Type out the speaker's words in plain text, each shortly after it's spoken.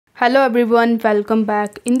Hello everyone, welcome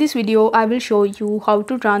back. In this video, I will show you how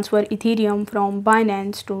to transfer Ethereum from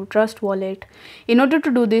Binance to Trust Wallet. In order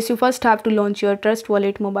to do this, you first have to launch your Trust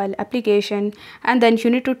Wallet mobile application and then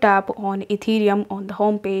you need to tap on Ethereum on the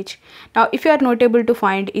home page. Now, if you are not able to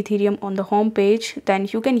find Ethereum on the home page, then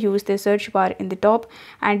you can use the search bar in the top,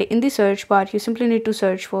 and in the search bar, you simply need to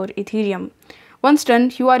search for Ethereum. Once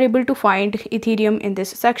done, you are able to find Ethereum in this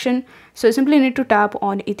section. So simply need to tap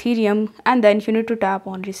on Ethereum and then you need to tap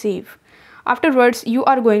on receive. Afterwards, you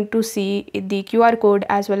are going to see the QR code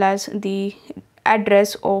as well as the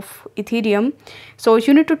address of Ethereum. So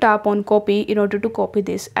you need to tap on copy in order to copy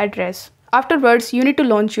this address. Afterwards, you need to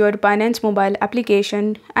launch your Binance mobile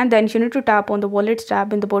application and then you need to tap on the Wallets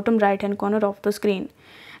tab in the bottom right hand corner of the screen.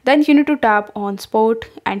 Then you need to tap on Spot,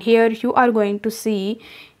 and here you are going to see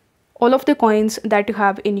all of the coins that you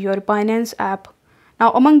have in your Binance app. Now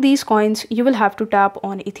among these coins, you will have to tap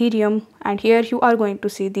on Ethereum, and here you are going to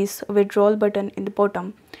see this withdrawal button in the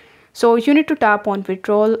bottom. So you need to tap on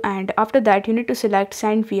withdrawal, and after that you need to select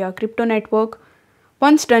send via crypto network.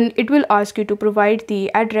 Once done, it will ask you to provide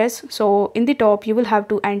the address. So in the top, you will have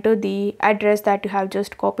to enter the address that you have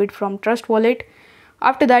just copied from Trust Wallet.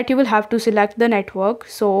 After that, you will have to select the network.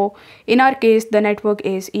 So in our case, the network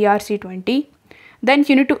is ERC20. Then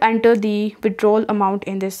you need to enter the withdrawal amount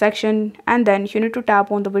in this section, and then you need to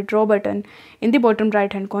tap on the withdraw button in the bottom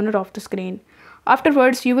right hand corner of the screen.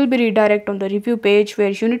 Afterwards, you will be redirected on the review page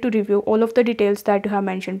where you need to review all of the details that you have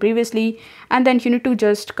mentioned previously, and then you need to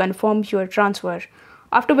just confirm your transfer.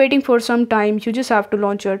 After waiting for some time, you just have to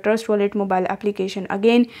launch your Trust Wallet mobile application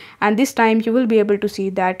again, and this time you will be able to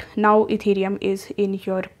see that now Ethereum is in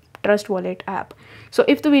your Trust Wallet app. So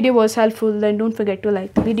if the video was helpful, then don't forget to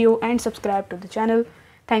like the video and subscribe to the channel.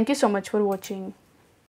 Thank you so much for watching.